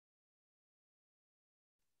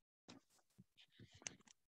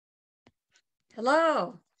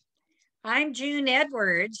Hello, I'm June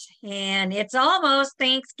Edwards, and it's almost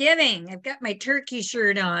Thanksgiving. I've got my turkey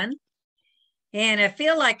shirt on, and I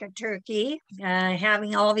feel like a turkey,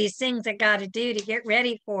 having all these things I got to do to get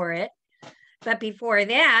ready for it. But before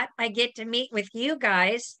that, I get to meet with you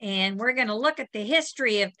guys, and we're going to look at the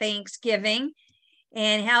history of Thanksgiving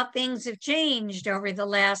and how things have changed over the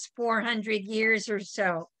last 400 years or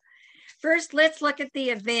so. First, let's look at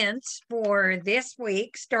the events for this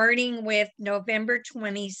week, starting with November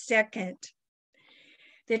 22nd.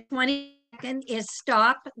 The 22nd is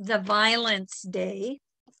Stop the Violence Day.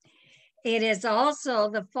 It is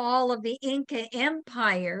also the fall of the Inca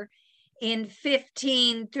Empire in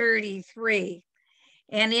 1533.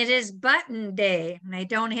 And it is Button Day. And I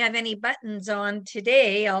don't have any buttons on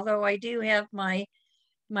today, although I do have my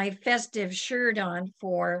festive shirt on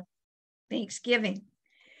for Thanksgiving.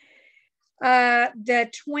 The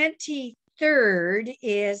 23rd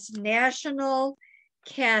is National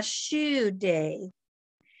Cashew Day.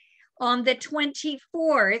 On the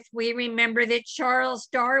 24th, we remember that Charles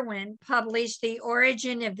Darwin published The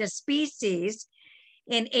Origin of the Species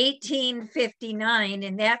in 1859,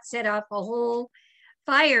 and that set off a whole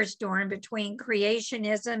firestorm between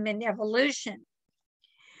creationism and evolution.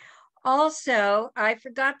 Also, I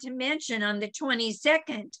forgot to mention on the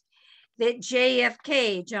 22nd that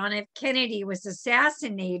JFK, John F. Kennedy, was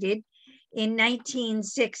assassinated in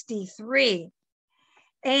 1963.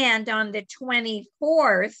 And on the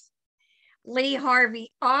 24th, Lee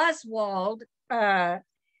Harvey Oswald,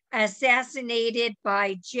 assassinated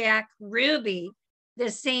by Jack Ruby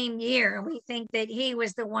the same year. We think that he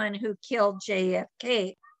was the one who killed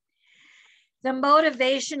JFK. The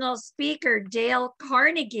motivational speaker, Dale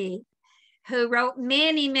Carnegie, who wrote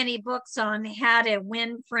many, many books on how to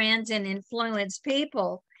win friends and influence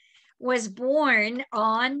people, was born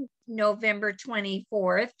on November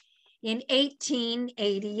 24th in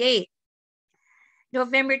 1888.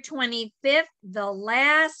 November 25th, the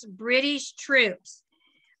last British troops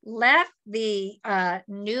left the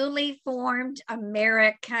newly formed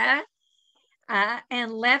America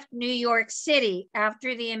and left New York City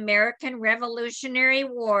after the American Revolutionary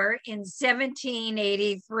War in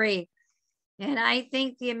 1783. And I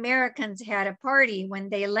think the Americans had a party when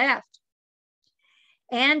they left.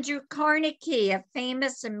 Andrew Carnegie, a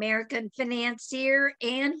famous American financier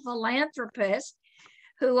and philanthropist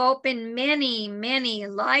who opened many, many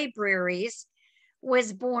libraries,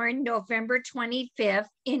 was born November 25th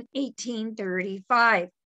in 1835.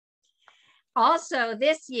 Also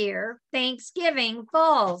this year, Thanksgiving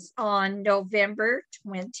falls on November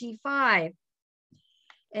 25.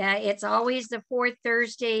 It's always the fourth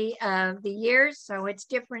Thursday of the year, so it's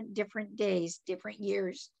different days, different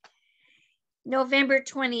years. November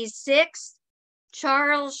 26th,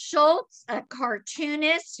 Charles Schulz, a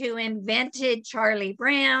cartoonist who invented Charlie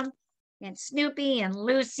Brown and Snoopy and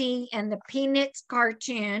Lucy and the Peanuts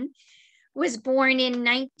cartoon, was born in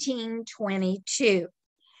 1922.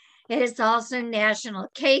 It is also National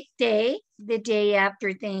Cake Day, the day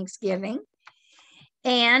after Thanksgiving.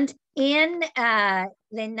 And in the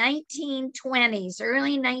 1920s,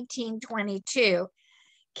 early 1922,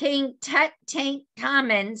 King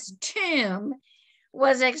Tutankhamun's tomb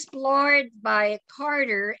was explored by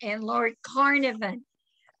Carter and Lord Carnarvon,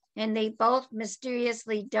 and they both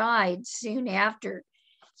mysteriously died soon after.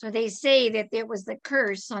 So they say that it was the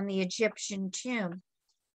curse on the Egyptian tomb.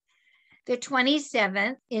 The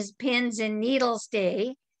 27th is Pins and Needles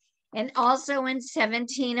Day, and also in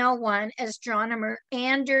 1701, astronomer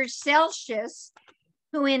Anders Celsius,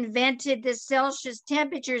 who invented the Celsius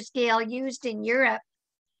temperature scale used in Europe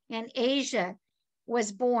and Asia,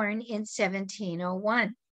 was born in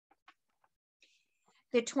 1701.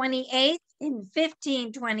 The 28th, in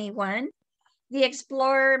 1521, the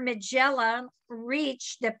explorer Magellan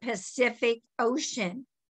reached the Pacific Ocean.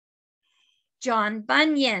 John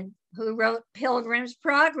Bunyan, who wrote Pilgrim's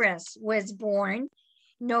Progress, was born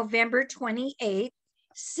November 28th,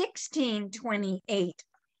 1628.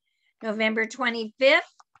 November 25th,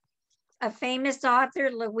 a famous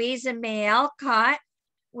author, Louisa May Alcott,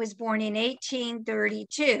 was born in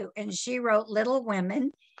 1832, and she wrote Little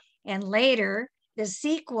Women and later the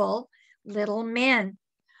sequel, Little Men.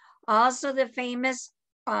 Also, the famous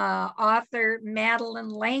author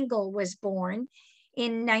Madeleine L'Engle was born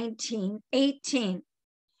in 1918.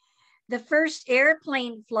 The first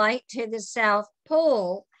airplane flight to the South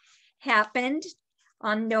Pole happened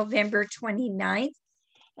on November 29th.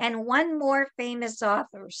 And one more famous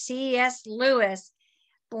author, C.S. Lewis,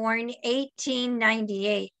 born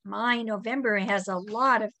 1898. My November has a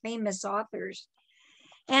lot of famous authors.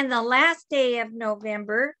 And the last day of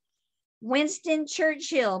November Winston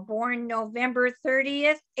Churchill, born November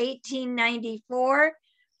 30th, 1894,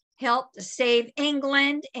 helped save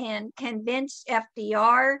England and convinced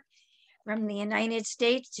FDR from the United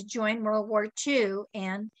States to join World War II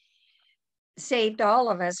and saved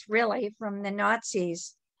all of us, really, from the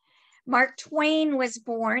Nazis. Mark Twain was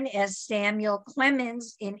born as Samuel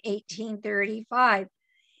Clemens in 1835.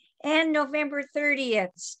 And November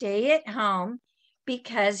 30th, stay at home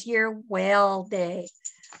because you're well day.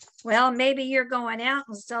 Well, maybe you're going out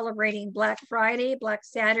and celebrating Black Friday, Black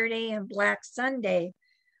Saturday, and Black Sunday.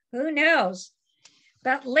 Who knows?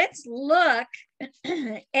 But let's look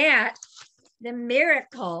at the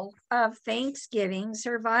miracle of Thanksgiving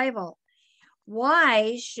survival.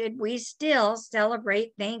 Why should we still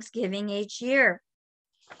celebrate Thanksgiving each year?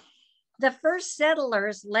 The first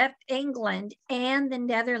settlers left England and the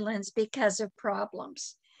Netherlands because of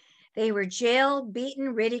problems. They were jailed,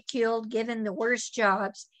 beaten, ridiculed, given the worst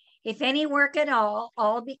jobs, if any work at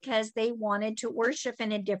all because they wanted to worship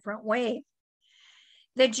in a different way.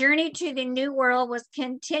 The journey to the New World was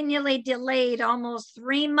continually delayed almost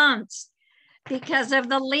 3 months because of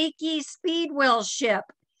the leaky Speedwell ship,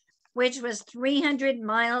 which was 300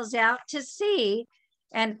 miles out to sea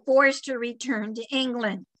and forced to return to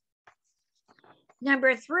England.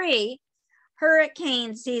 Number 3,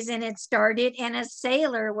 hurricane season had started and a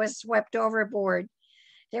sailor was swept overboard.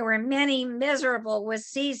 There were many miserable with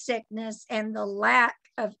seasickness and the lack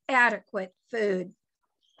of adequate food.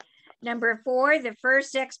 Number 4, the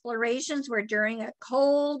first explorations were during a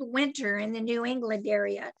cold winter in the New England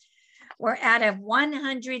area, where out of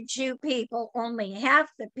 102 people, only half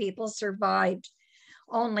the people survived.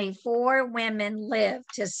 Only 4 women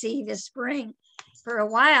lived to see the spring. For a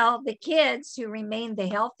while, the kids, who remained the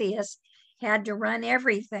healthiest, had to run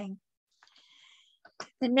everything.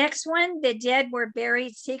 The next one, the dead were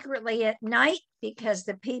buried secretly at night because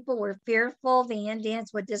the people were fearful the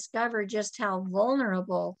Indians would discover just how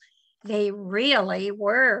vulnerable they really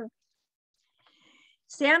were.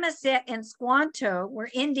 Samoset and Squanto were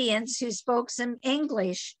Indians who spoke some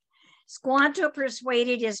English. Squanto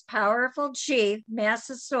persuaded his powerful chief,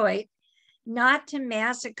 Massasoit, not to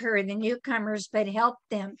massacre the newcomers, but help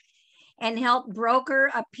them and help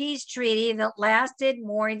broker a peace treaty that lasted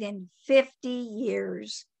more than 50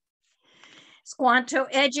 years. Squanto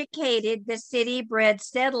educated the city-bred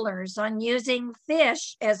settlers on using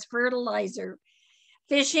fish as fertilizer,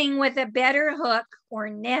 fishing with a better hook or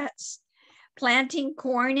nets, planting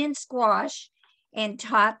corn and squash, and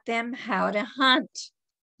taught them how to hunt.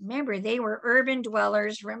 Remember, they were urban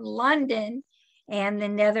dwellers from London and the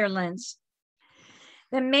Netherlands.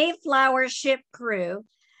 The Mayflower ship crew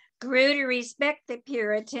grew to respect the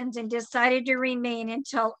Puritans and decided to remain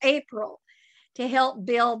until April to help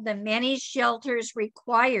build the many shelters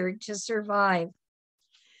required to survive.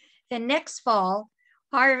 The next fall,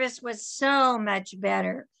 harvest was so much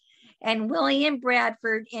better, and William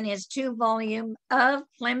Bradford, in his 2-volume Of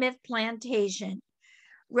Plymouth Plantation,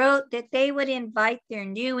 wrote that they would invite their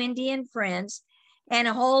new Indian friends and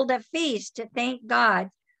hold a feast to thank God,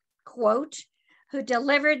 quote, who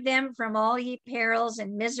delivered them from all ye perils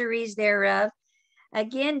and miseries thereof,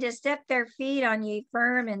 again to set their feet on ye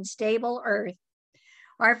firm and stable earth.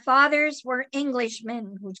 Our fathers were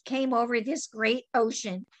Englishmen who came over this great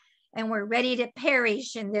ocean and were ready to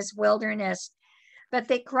perish in this wilderness. But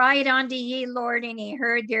they cried unto ye, Lord, and he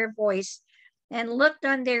heard their voice and looked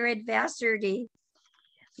on their adversity.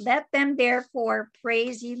 Let them therefore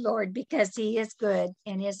praise ye, Lord, because he is good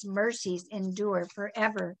and his mercies endure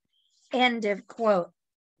forever. End of quote.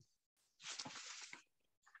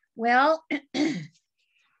 Well,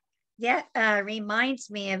 that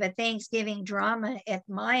reminds me of a Thanksgiving drama at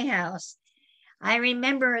my house. I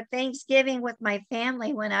remember a Thanksgiving with my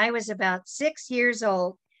family when I was about 6 years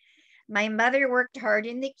old. My mother worked hard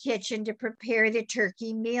in the kitchen to prepare the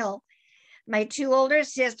turkey meal. My 2 older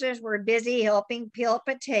sisters were busy helping peel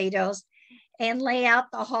potatoes and lay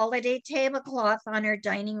out the holiday tablecloth on our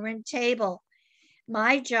dining room table.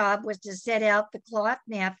 My job was to set out the cloth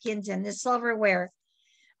napkins and the silverware.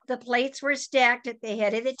 The plates were stacked at the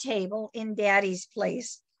head of the table in Daddy's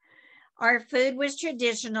place. Our food was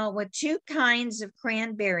traditional with 2 kinds of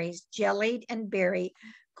cranberries, jellied and berry,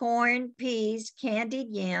 corn, peas, candied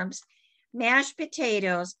yams, mashed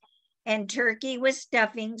potatoes, and turkey with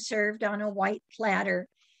stuffing served on a white platter.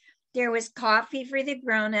 There was coffee for the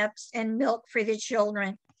grown-ups and milk for the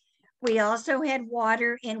children. We also had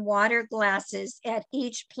water in water glasses at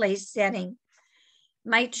each place setting.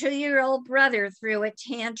 My 2-year-old brother threw a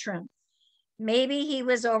tantrum. Maybe he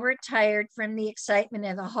was overtired from the excitement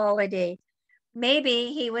of the holiday.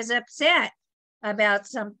 Maybe he was upset about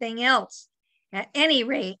something else. At any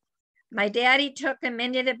rate, My daddy took him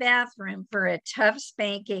into the bathroom for a tough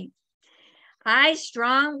spanking. I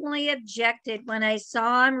strongly objected when I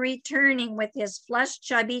saw him returning with his flushed,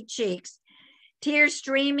 chubby cheeks, tears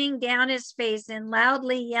streaming down his face, and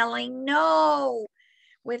loudly yelling, "No!"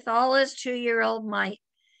 with all his 2-year-old might.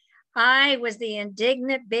 I was the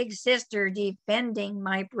indignant big sister defending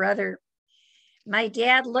my brother. My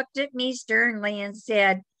dad looked at me sternly and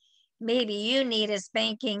said, "Maybe you need a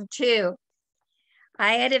spanking too."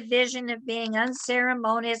 I had a vision of being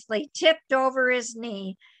unceremoniously tipped over his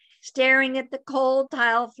knee, staring at the cold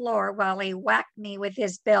tile floor while he whacked me with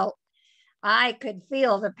his belt. I could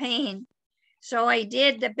feel the pain. So I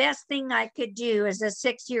did the best thing I could do as a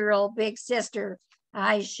 6-year-old big sister.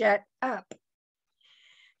 I shut up.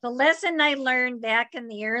 The lesson I learned back in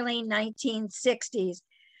the early 1960s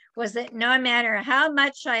was that no matter how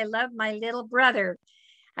much I loved my little brother,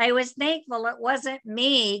 I was thankful it wasn't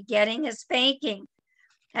me getting a spanking.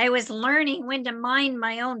 I was learning when to mind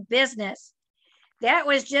my own business. That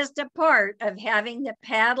was just a part of having the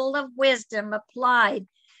paddle of wisdom applied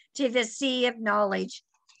to the sea of knowledge.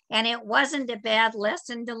 And it wasn't a bad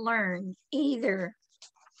lesson to learn either.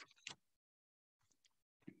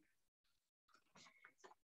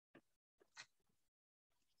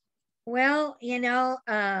 Well,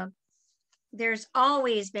 there's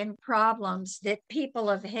always been problems that people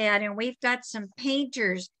have had, and we've got some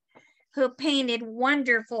painters who painted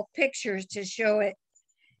wonderful pictures to show it.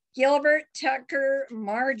 Gilbert Tucker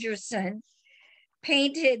Margerson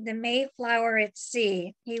painted the Mayflower at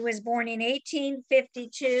Sea. He was born in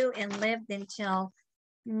 1852 and lived until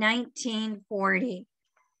 1940.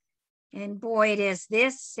 And boy, does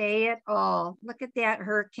this say it all. Look at that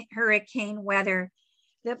hurricane weather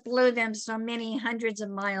that blew them so many hundreds of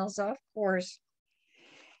miles off course.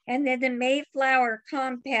 And then the Mayflower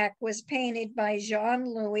Compact was painted by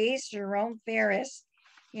Jean-Louis Jerome Ferris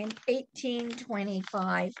in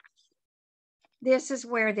 1825. This is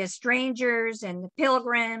where the strangers and the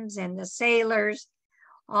pilgrims and the sailors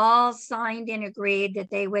all signed and agreed that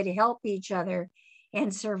they would help each other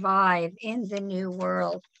and survive in the new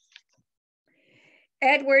world.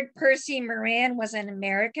 Edward Percy Moran was an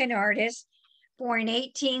American artist, born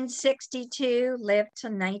 1862, lived till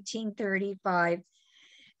 1935.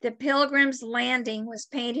 The Pilgrim's Landing was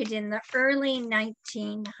painted in the early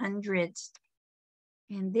 1900s.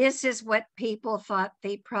 And this is what people thought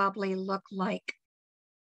they probably looked like.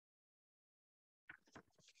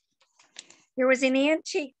 There was an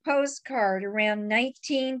antique postcard around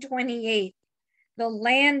 1928, The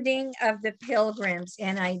Landing of the Pilgrims,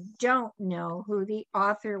 and I don't know who the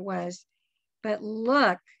author was, but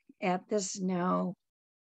look at the snow.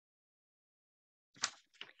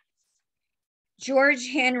 George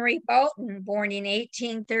Henry Bolton, born in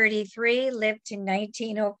 1833, lived to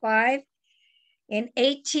 1905. In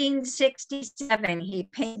 1867, he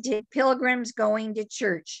painted Pilgrims Going to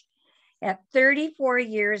Church at 34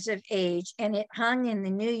 years of age, and it hung in the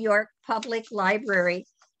New York Public Library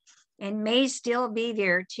and may still be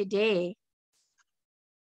there today.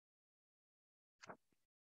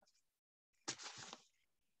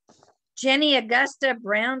 Jenny Augusta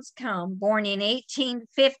Brownscombe, born in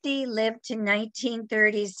 1850, lived to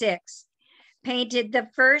 1936, painted the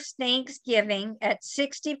first Thanksgiving at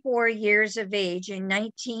 64 years of age in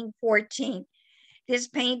 1914. This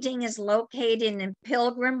painting is located in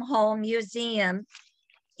Pilgrim Hall Museum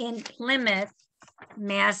in Plymouth,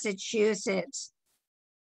 Massachusetts.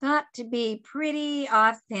 Thought to be pretty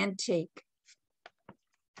authentic.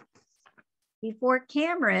 Before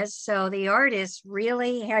cameras, so the artists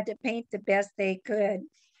really had to paint the best they could.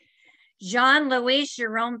 Jean-Louis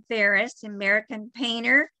Jerome Ferris, American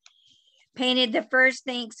painter, painted the first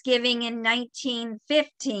Thanksgiving in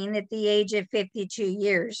 1915 at the age of 52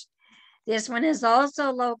 years. This one is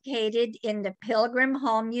also located in the Pilgrim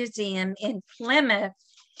Hall Museum in Plymouth,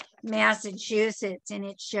 Massachusetts, and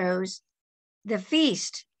it shows the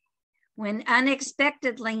feast when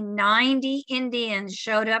unexpectedly 90 Indians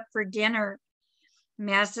showed up for dinner.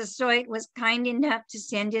 Massasoit was kind enough to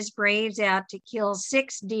send his braves out to kill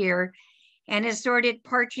 6 deer and assorted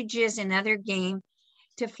partridges and other game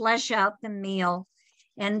to flesh out the meal.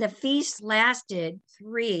 And the feast lasted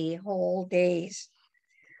 3 whole days.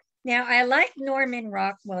 Now, I like Norman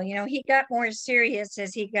Rockwell. He got more serious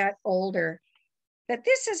as he got older. But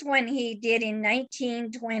this is one he did in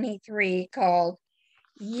 1923 called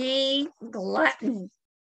Ye Glutton.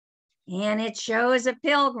 And it shows a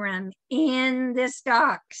pilgrim in the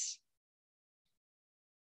stocks.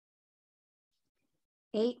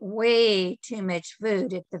 Ate way too much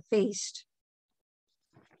food at the feast.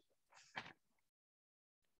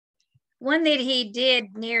 One that he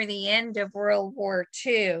did near the end of World War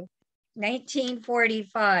II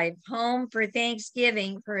 1945, Home for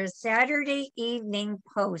Thanksgiving for a Saturday Evening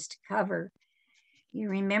Post cover. You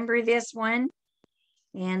remember this one?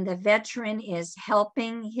 And the veteran is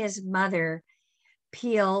helping his mother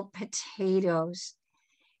peel potatoes.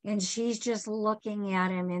 And she's just looking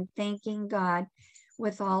at him and thanking God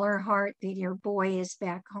with all her heart that your boy is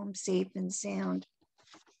back home safe and sound.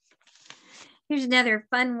 Here's another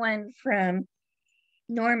fun one from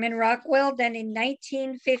Norman Rockwell, done in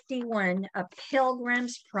 1951, A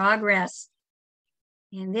Pilgrim's Progress.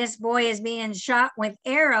 And this boy is being shot with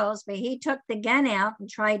arrows, but he took the gun out and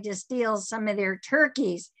tried to steal some of their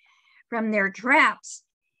turkeys from their traps.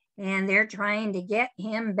 And they're trying to get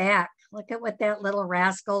him back. Look at what that little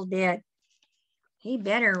rascal did. He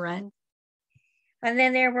better run. And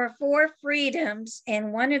then there were 4 freedoms,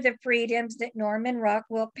 and one of the freedoms that Norman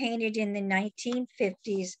Rockwell painted in the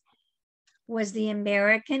 1950s was the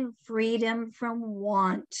American freedom from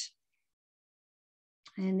want.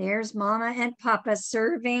 And there's Mama and Papa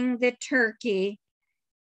serving the turkey,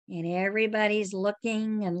 and everybody's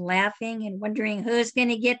looking and laughing and wondering who's going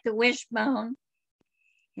to get the wishbone.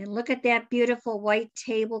 And look at that beautiful white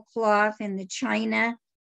tablecloth and the china.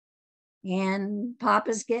 And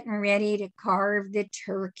Papa's getting ready to carve the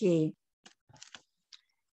turkey.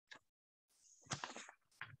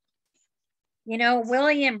 You know,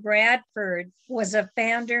 William Bradford was a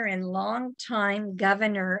founder and longtime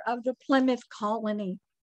governor of the Plymouth colony.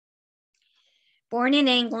 Born in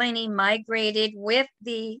England, he migrated with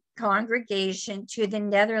the congregation to the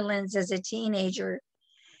Netherlands as a teenager.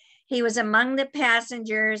 He was among the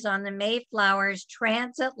passengers on the Mayflower's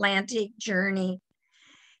transatlantic journey.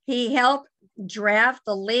 He helped draft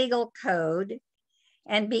the legal code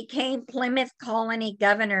and became Plymouth colony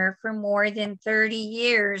governor for more than 30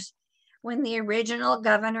 years when the original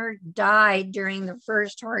governor died during the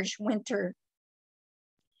first harsh winter.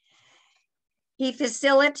 He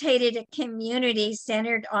facilitated a community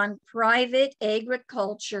centered on private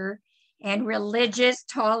agriculture and religious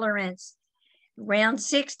tolerance. Around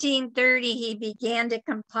 1630, he began to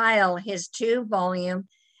compile his 2-volume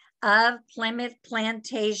of Plymouth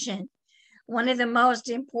Plantation, one of the most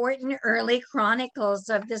important early chronicles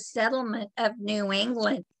of the settlement of New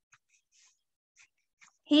England.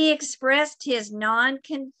 He expressed his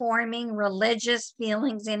non-conforming religious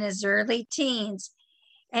feelings in his early teens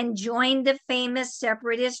and joined the famous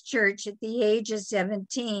Separatist Church at the age of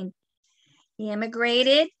 17. He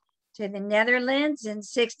immigrated to the Netherlands in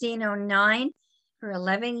 1609. For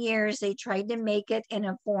 11 years, they tried to make it in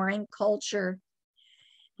a foreign culture.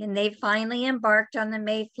 And they finally embarked on the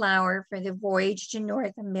Mayflower for the voyage to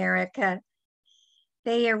North America.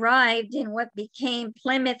 They arrived in what became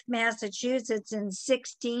Plymouth, Massachusetts in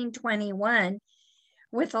 1621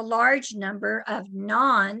 with a large number of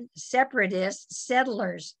non-separatist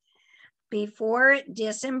settlers. Before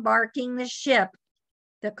disembarking the ship,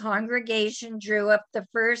 the congregation drew up the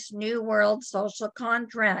first New World social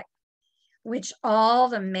contract, which all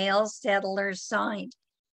the male settlers signed,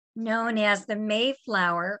 known as the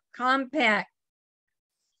Mayflower Compact.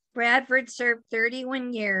 Bradford served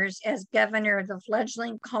 31 years as governor of the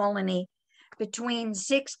fledgling colony between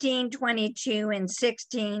 1622 and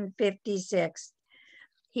 1656.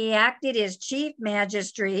 He acted as chief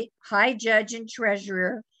magistrate, high judge, and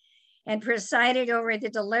treasurer, and presided over the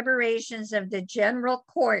deliberations of the General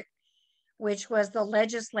Court, which was the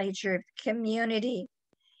legislature of the community.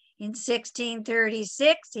 In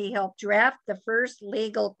 1636, he helped draft the first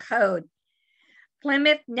legal code.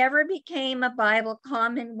 Plymouth never became a Bible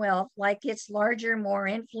commonwealth like its larger, more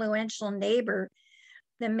influential neighbor,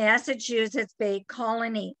 the Massachusetts Bay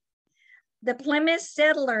Colony. The Plymouth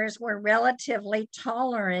settlers were relatively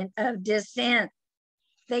tolerant of dissent.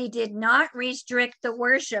 They did not restrict the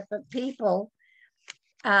worship of people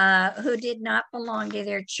who did not belong to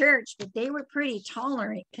their church, but they were pretty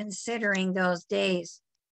tolerant considering those days.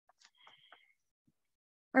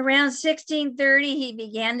 Around 1630, he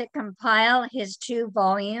began to compile his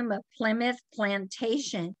 2-volume of Plymouth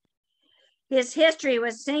Plantation. His history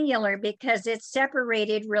was singular because it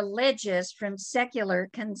separated religious from secular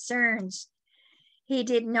concerns. He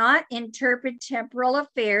did not interpret temporal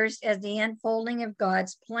affairs as the unfolding of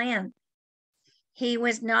God's plan. He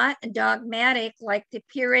was not dogmatic like the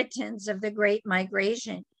Puritans of the Great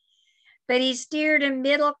Migration, but he steered a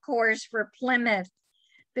middle course for Plymouth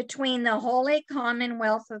between the Holy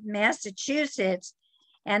Commonwealth of Massachusetts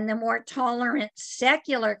and the more tolerant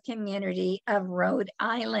secular community of Rhode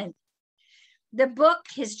Island. The book,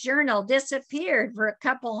 his journal, disappeared for a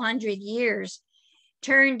couple hundred years,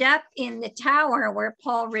 turned up in the tower where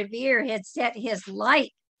Paul Revere had set his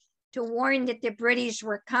light to warn that the British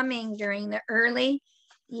were coming during the early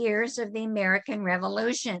years of the American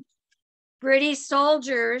Revolution. British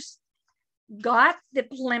soldiers got the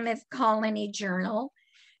Plymouth Colony Journal,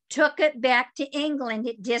 took it back to England.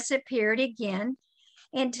 It disappeared again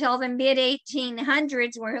until the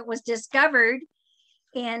mid-1800s, where it was discovered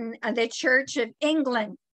in the Church of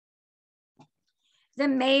England.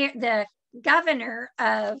 The governor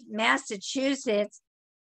of Massachusetts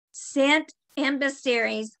sent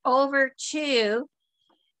emissaries over to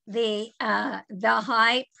the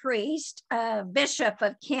high priest, Bishop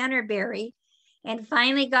of Canterbury, and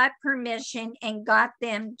finally got permission and got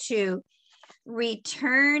them to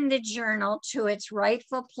return the journal to its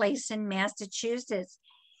rightful place in Massachusetts,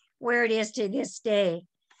 where it is to this day.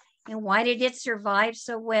 And why did it survive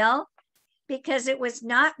so well? Because it was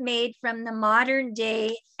not made from the modern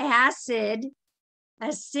day acidic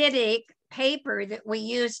paper that we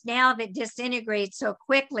use now that disintegrates so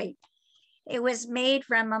quickly. It was made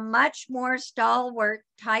from a much more stalwart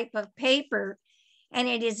type of paper, and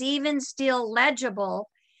it is even still legible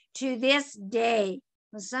to this day.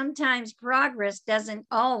 Sometimes progress doesn't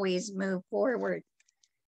always move forward.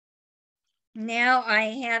 Now I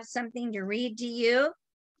have something to read to you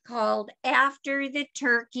called After the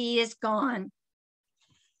Turkey is Gone.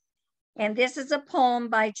 And this is a poem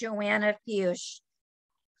by Joanna Fuchs.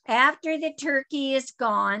 After the turkey is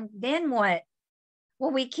gone, then what?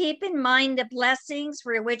 Will we keep in mind the blessings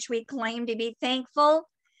for which we claim to be thankful?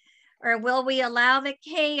 Or will we allow the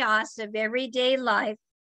chaos of everyday life,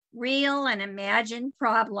 real and imagined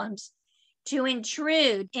problems, to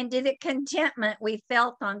intrude into the contentment we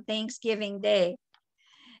felt on Thanksgiving Day?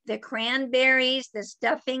 The cranberries, the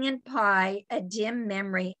stuffing and pie, a dim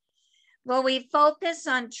memory. Will we focus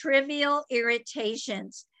on trivial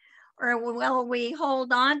irritations, or will we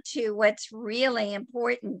hold on to what's really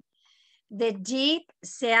important? The deep,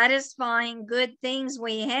 satisfying good things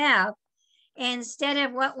we have, instead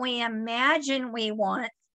of what we imagine we want,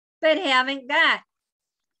 but haven't got.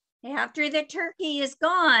 After the turkey is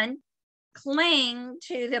gone, cling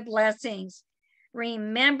to the blessings.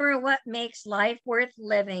 Remember what makes life worth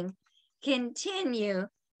living. Continue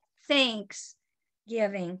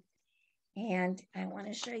Thanksgiving. And I want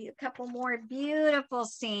to show you a couple more beautiful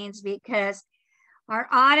scenes because our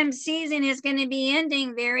autumn season is going to be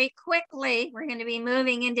ending very quickly. We're going to be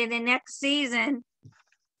moving into the next season.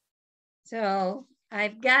 So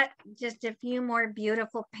I've got just a few more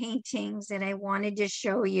beautiful paintings that I wanted to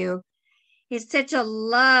show you. It's such a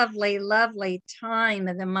lovely, lovely time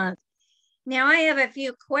of the month. Now I have a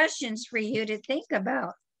few questions for you to think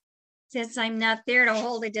about since I'm not there to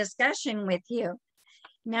hold a discussion with you.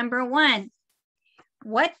 Number one,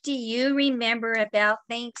 what do you remember about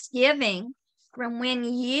Thanksgiving from when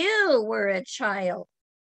you were a child?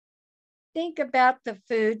 Think about the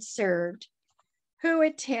food served, who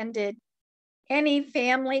attended, any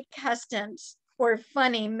family customs or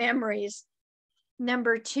funny memories.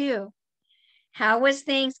 Number two, how was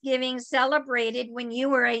Thanksgiving celebrated when you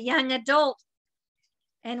were a young adult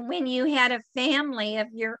and when you had a family of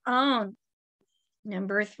your own?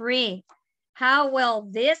 Number three, how will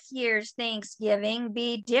this year's Thanksgiving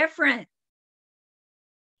be different?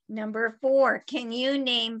 Number four, can you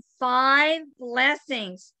name 5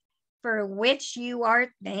 blessings for which you are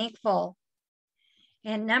thankful?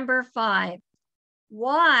 And number 5,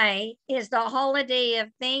 why is the holiday of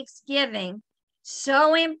Thanksgiving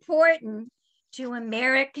so important to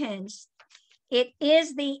Americans? It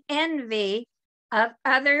is the envy of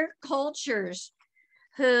other cultures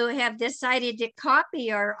who have decided to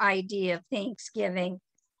copy our idea of Thanksgiving,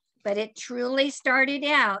 but it truly started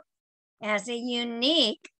out as a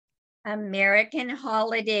unique American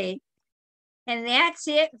holiday. And that's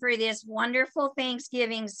it for this wonderful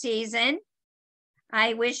Thanksgiving season.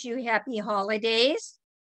 I wish you happy holidays.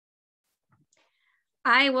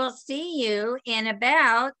 I will see you in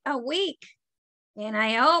about a week, and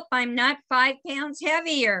I hope I'm not 5 pounds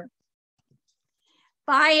heavier.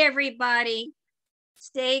 Bye, everybody.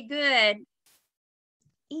 Stay good.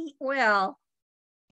 Eat well.